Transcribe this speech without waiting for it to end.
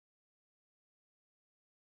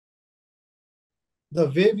the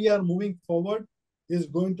way we are moving forward is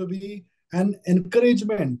going to be an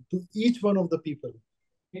encouragement to each one of the people.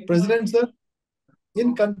 President sir,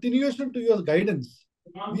 in continuation to your guidance,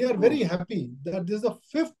 we are very happy that this is the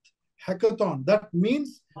fifth hackathon. That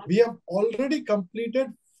means we have already completed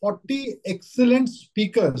 40 excellent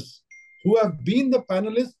speakers who have been the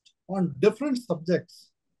panelists on different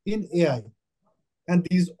subjects in AI. And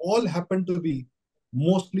these all happen to be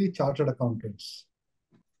mostly chartered accountants.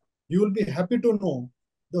 You will be happy to know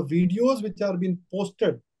the videos which are being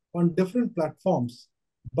posted on different platforms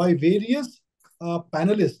by various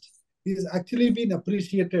panelists is actually being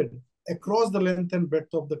appreciated across the length and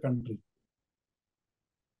breadth of the country.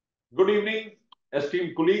 Good evening,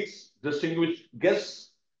 esteemed colleagues, distinguished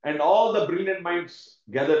guests, and all the brilliant minds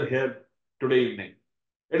gathered here today evening.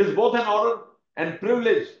 It is both an honor and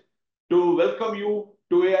privilege to welcome you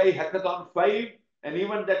to AI Hackathon 5, an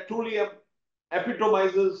event that truly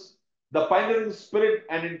epitomizes the pioneering spirit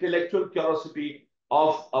and intellectual curiosity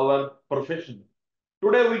of our profession.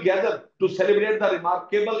 Today we gather to celebrate the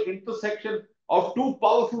remarkable intersection of two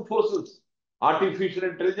powerful forces, artificial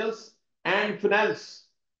intelligence and finance.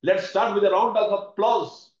 Let's start with a round of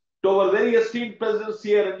applause to our very esteemed President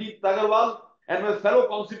C.A. Ranjit Agarwal and my fellow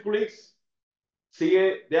council colleagues,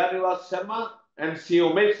 C.A. Dayanivas Sharma and C.A.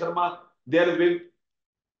 Umesh Sharma. Their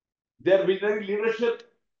visionary leadership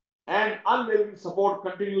and unwavering support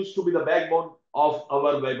continues to be the backbone of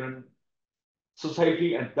our vibrant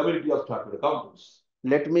society and community of chartered accountants.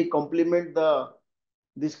 Let me compliment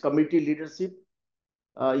this committee leadership.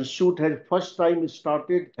 Issued has first time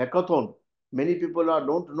started hackathon. Many people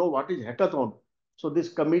don't know what is hackathon. So this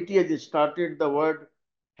committee has started the word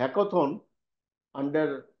hackathon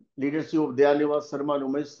under leadership of Dayanivas Sharma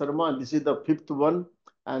and Umesh Sharma. And this is the fifth one.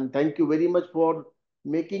 And thank you very much for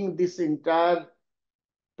making this entire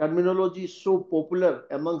terminology so popular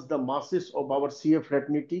amongst the masses of our CA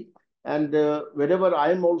fraternity. And wherever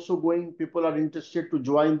I am also going, people are interested to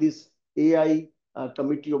join this AI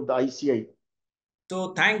committee of the ICAI.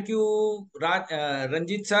 So thank you,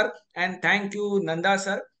 Ranjit sir, and thank you, Nanda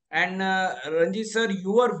sir. And Ranjit sir,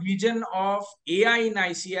 your vision of AI in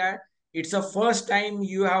ICAI, it's the first time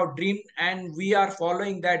you have dreamed, and we are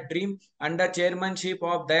following that dream under chairmanship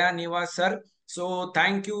of Dayanivas sir. So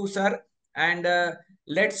thank you, sir, and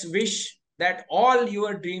let's wish that all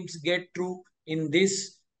your dreams get true in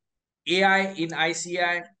this AI in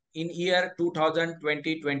ICAI in year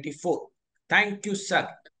 2024. Thank you, sir.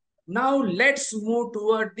 Now let's move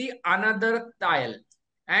toward the another Tayal,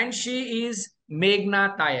 and she is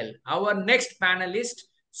Megha Tayal, our next panelist.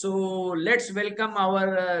 So let's welcome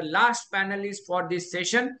our last panelist for this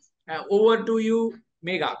session. Over to you,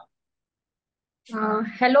 Megha.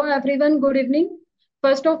 Hello everyone, good evening.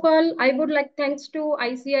 First of all, I would like thanks to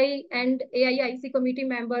ICI and AIIC committee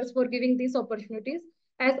members for giving these opportunities.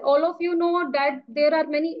 As all of you know that there are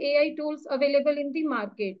many AI tools available in the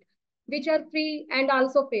market, which are free and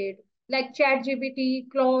also paid, like ChatGPT,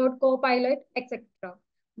 Claude, Copilot, etc.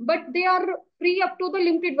 But they are free up to the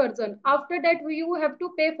limited version. After that, you have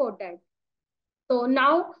to pay for that. So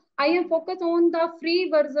now I am focused on the free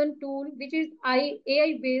version tool, which is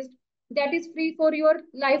AI based, that is free for your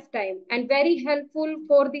lifetime and very helpful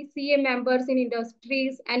for the CA members in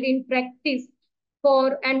industries and in practice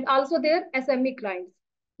for and also their SME clients.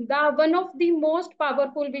 The one of the most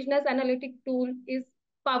powerful business analytic tool is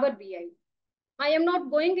Power BI. I am not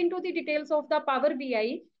going into the details of the Power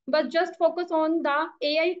BI, but just focus on the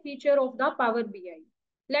AI feature of the Power BI.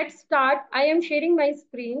 Let's start. I am sharing my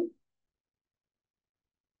screen.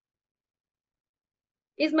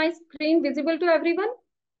 Is my screen visible to everyone?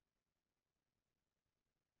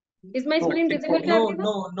 Is my screen visible to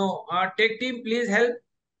everyone? No. Tech team, please help.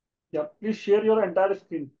 Yeah, please share your entire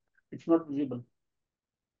screen. It's not visible.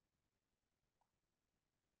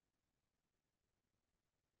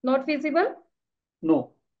 Not visible?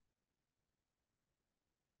 No.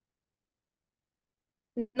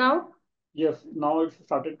 Now? Yes, now it's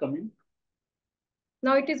started coming.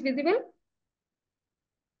 Now it is visible?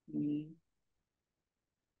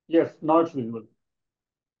 Yes, now it's visible.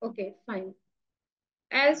 Okay, fine.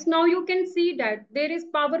 As now you can see that there is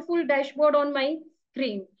powerful dashboard on my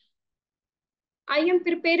screen. I am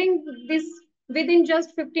preparing this within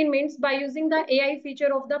just 15 minutes by using the AI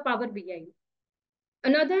feature of the Power BI.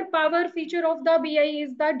 Another power feature of the BI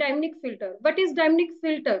is the dynamic filter. What is dynamic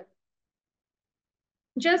filter?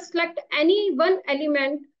 Just select any one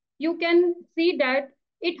element, you can see that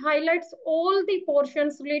it highlights all the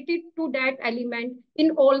portions related to that element in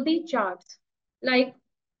all the charts. Like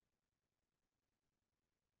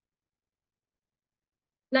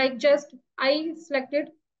just I selected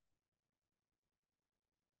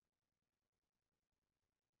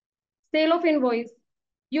sale of invoice,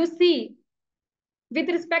 you see with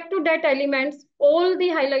respect to that elements, all the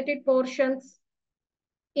highlighted portions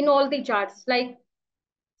in all the charts, like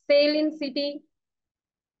sale in city,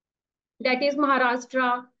 that is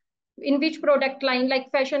Maharashtra, in which product line, like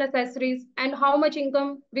fashion accessories, and how much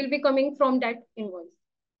income will be coming from that invoice.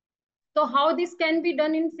 So how this can be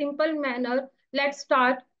done in simple manner, let's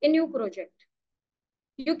start a new project.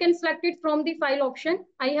 You can select it from the file option.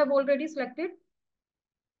 I have already selected.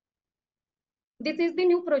 This is the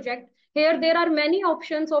new project. Here there are many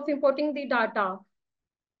options of importing the data,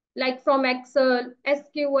 like from Excel,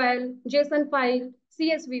 SQL, JSON file,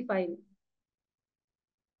 CSV file.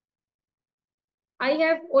 I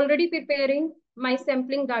have already preparing my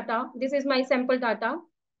sampling data. This is my sample data,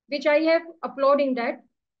 which I have uploaded in that.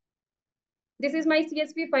 This is my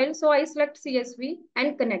CSV file. So I select CSV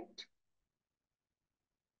and connect.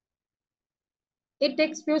 It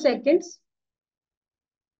takes few seconds.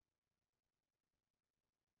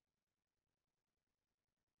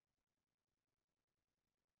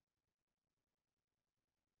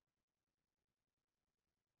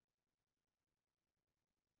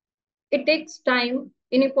 It takes time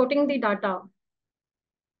in importing the data.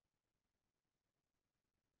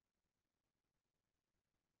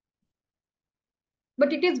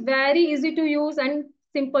 But it is very easy to use and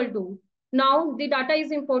simple too. Now the data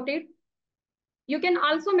is imported. You can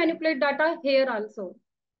also manipulate data here also.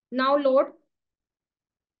 Now load.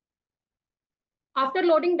 After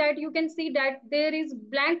loading that, you can see that there is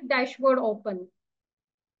blank dashboard open.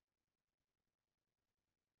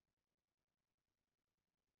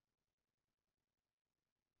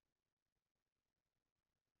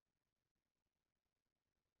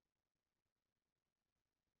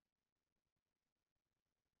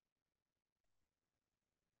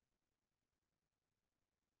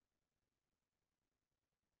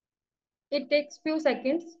 It takes few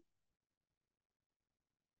seconds.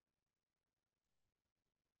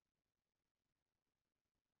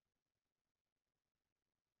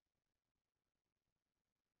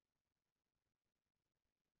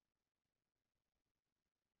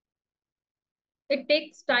 It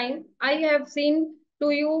takes time. I have seen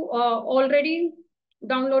to you already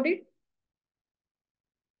downloaded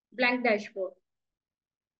blank dashboard.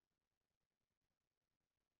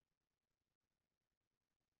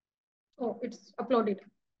 Oh, it's uploaded.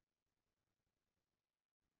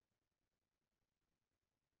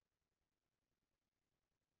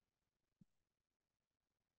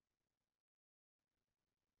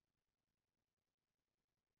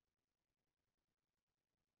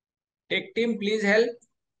 Tech team, please help.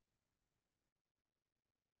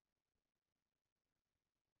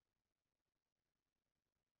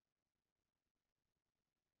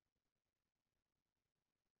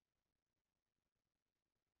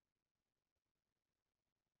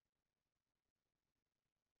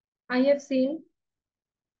 I have seen.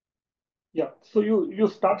 Yeah. So you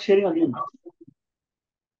start sharing again.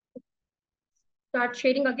 Start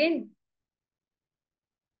sharing again.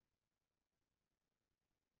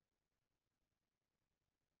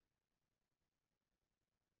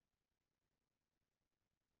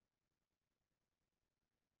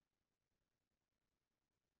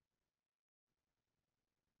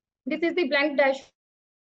 This is the blank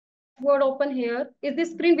dashboard open here. Is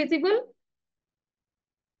this screen visible?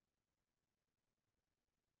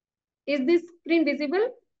 Is this screen visible?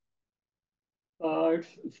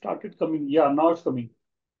 It's started coming. Yeah, now it's coming.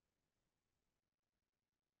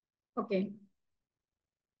 Okay.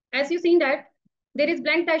 As you seen that there is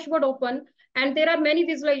blank dashboard open and there are many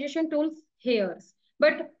visualization tools here.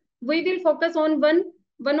 But we will focus on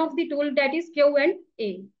one of the tool, that is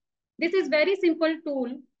Q&A. This is very simple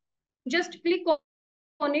tool. Just click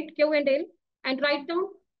on it, Q&A, and write down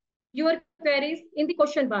your queries in the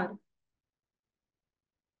question bar.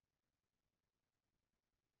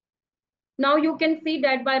 Now you can see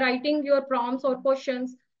that by writing your prompts or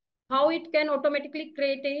questions, how it can automatically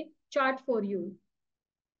create a chart for you.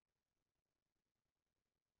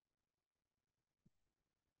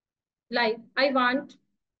 Like, I want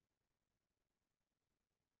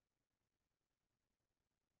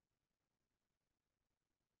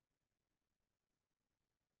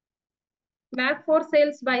map for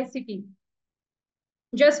sales by city.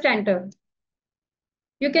 Just enter.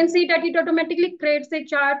 You can see that it automatically creates a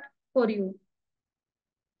chart for you.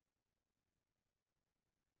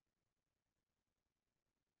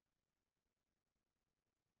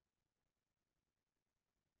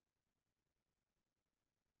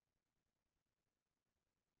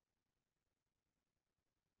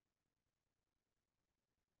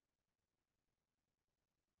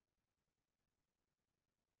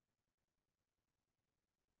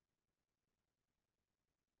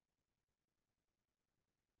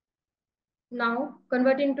 Now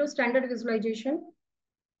converting to standard visualization.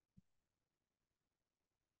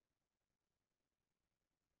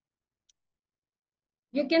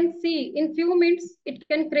 You can see in few minutes, it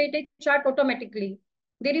can create a chart automatically.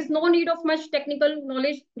 There is no need of much technical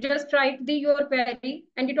knowledge. Just write your query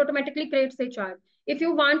and it automatically creates a chart. If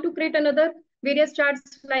you want to create another various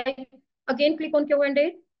charts, like again, click on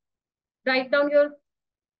Q&A, write down your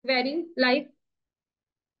query like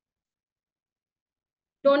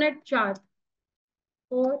donut chart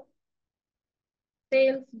for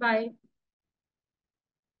sales by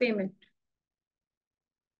payment.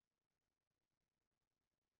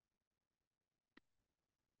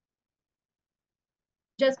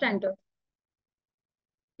 Just enter.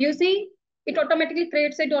 You see, it automatically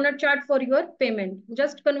creates a donut chart for your payment.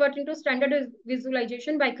 Just convert into standard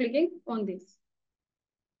visualization by clicking on this.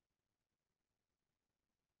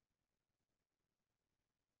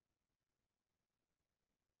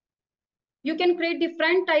 You can create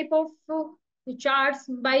different type of charts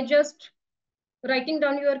by just writing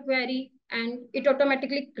down your query and it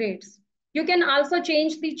automatically creates. You can also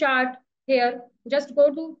change the chart here. Just go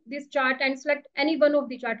to this chart and select any one of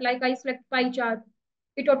the chart. Like I select pie chart,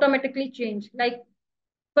 it automatically change. Like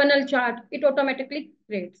funnel chart, it automatically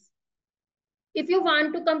creates. If you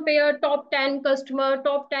want to compare top 10 customer,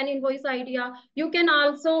 top 10 invoice idea, you can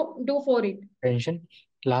also do for it. Attention,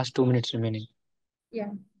 last 2 minutes remaining. Yeah.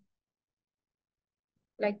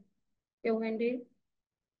 Like Q&A.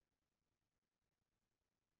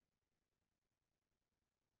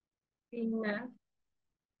 Map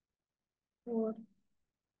for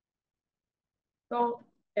top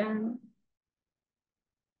 10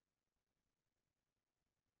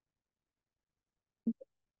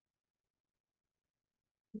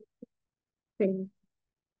 things.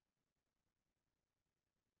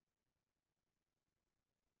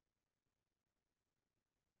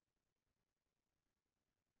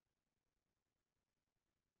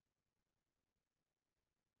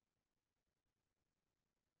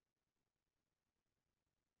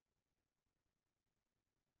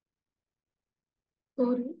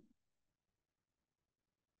 Sorry.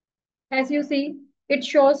 As you see, it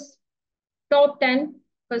shows top 10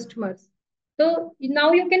 customers. So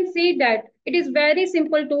now you can see that it is very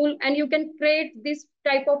simple tool and you can create this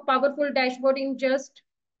type of powerful dashboard in just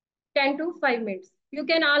 10 to 5 minutes. You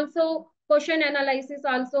can also question analysis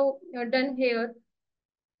also done here.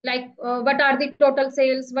 Like what are the total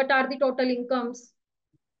sales? What are the total incomes?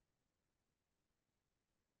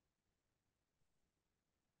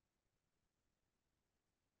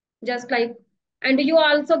 Just like, and you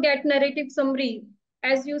also get narrative summary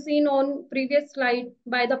as you seen on previous slide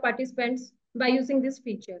by the participants by using this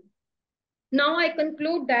feature. Now I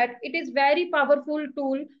conclude that it is very powerful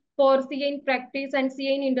tool for CA in practice and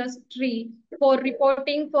CA in industry for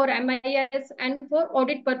reporting, for MIS and for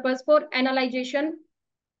audit purpose, for analysis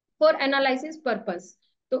purpose.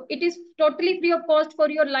 So it is totally free of cost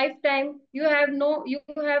for your lifetime. You have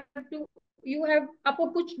आपको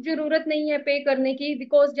कुछ जरूरत नहीं है पे करने की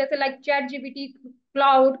because जैसे like ChatGPT,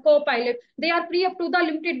 Cloud, Copilot, they are free up to the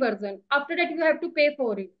limited version. After that you have to pay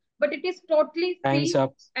for it. But it is totally Time's free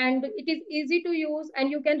up. and it is easy to use and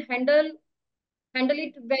you can handle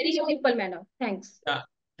it very simple manner. Thanks. Yeah.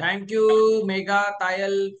 Thank you, Megha,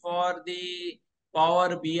 Tayal, for the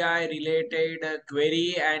Power BI related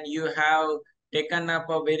query, and you have taken up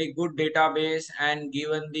a very good database and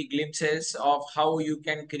given the glimpses of how you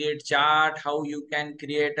can create chart, how you can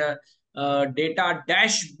create a data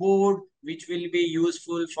dashboard, which will be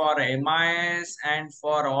useful for MIS and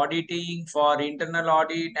for auditing, for internal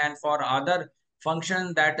audit, and for other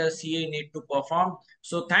functions that a CA need to perform.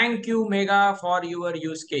 So thank you, Megha, for your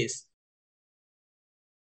use case.